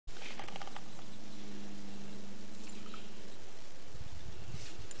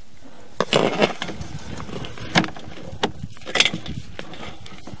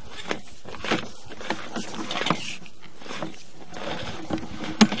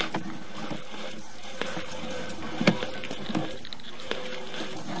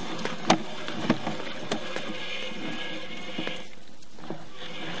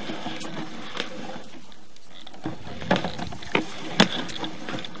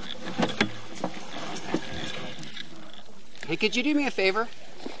could you do me a favor?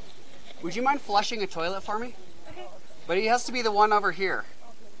 Would you mind flushing a toilet for me? Okay. But it has to be the one over here.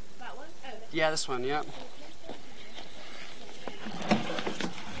 That one? Oh, Yeah, this one, yep.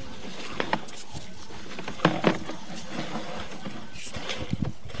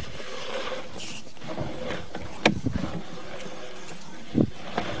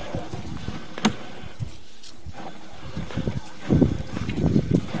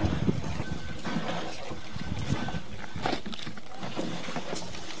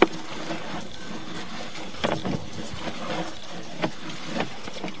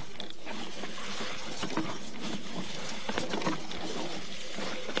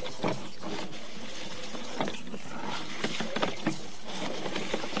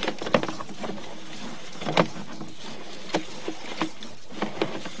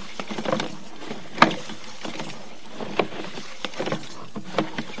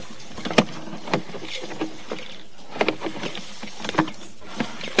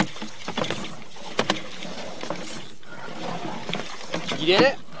 You did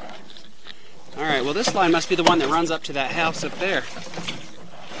it? All right, well this line must be the one that runs up to that house up there.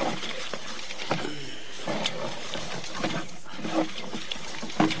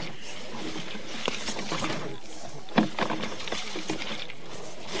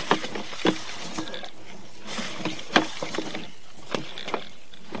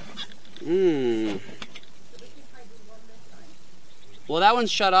 Well, that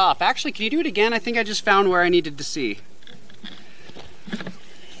one's shut off. Actually, can you do it again? I think I just found where I needed to see.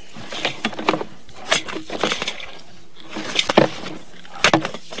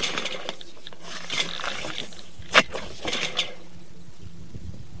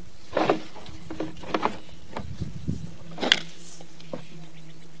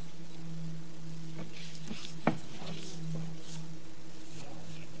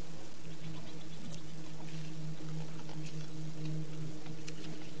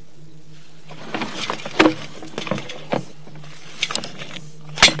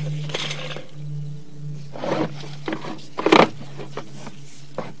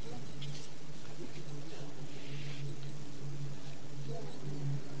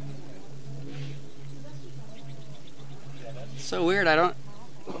 So weird, I don't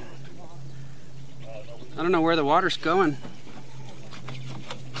know where the water's going.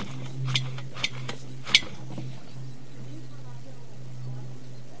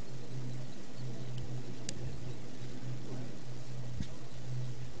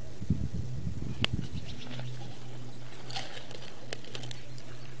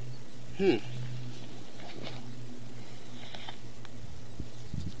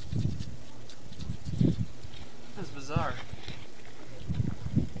 That's bizarre.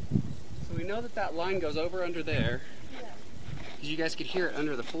 So we know that that line goes over under there. yeah. Because you guys could hear it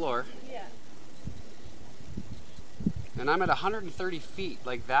under the floor. Yeah. And I'm at 130 feet,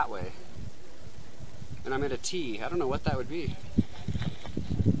 like that way. And I'm at a T. I don't know what that would be.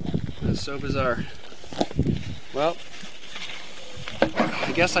 That's so bizarre. Well,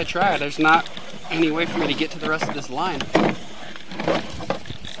 I guess I tried. There's not any way for me to get to the rest of this line.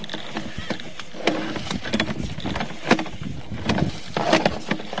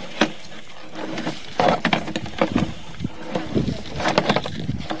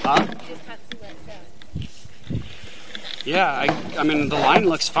 Huh? You just can't see where it's going. Yeah, I mean, the line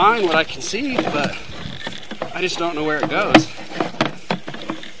looks fine, what I can see, but I just don't know where it goes.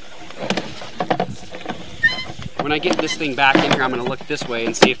 When I get this thing back in here, I'm going to look this way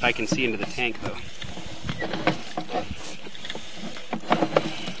and see if I can see into the tank, though.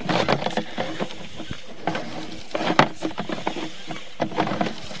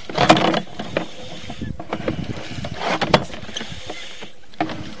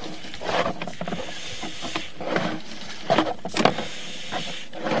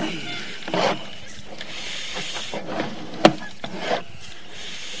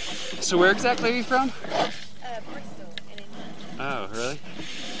 So where exactly are you from? Bristol in England. Oh, really?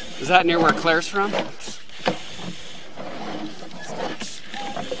 Is that near where Claire's from?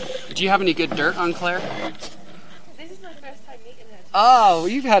 Do you have any good dirt on Claire? This is my first time meeting her. Oh,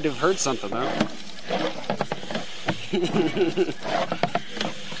 you've had to have heard something, though.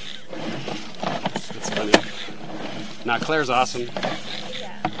 That's funny. Nah, Claire's awesome.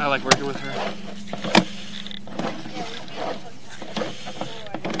 Yeah. I like working with her. Yeah, we've been in contact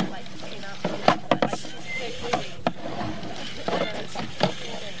before and like picking up but like she's so busy.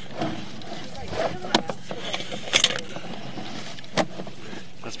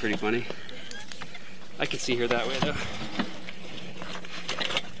 That's pretty funny. I can see her that way, though.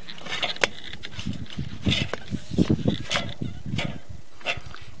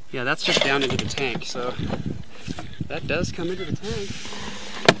 Yeah, that's just down into the tank, so that does come into the tank.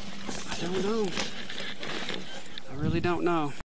 I don't know. I really don't know.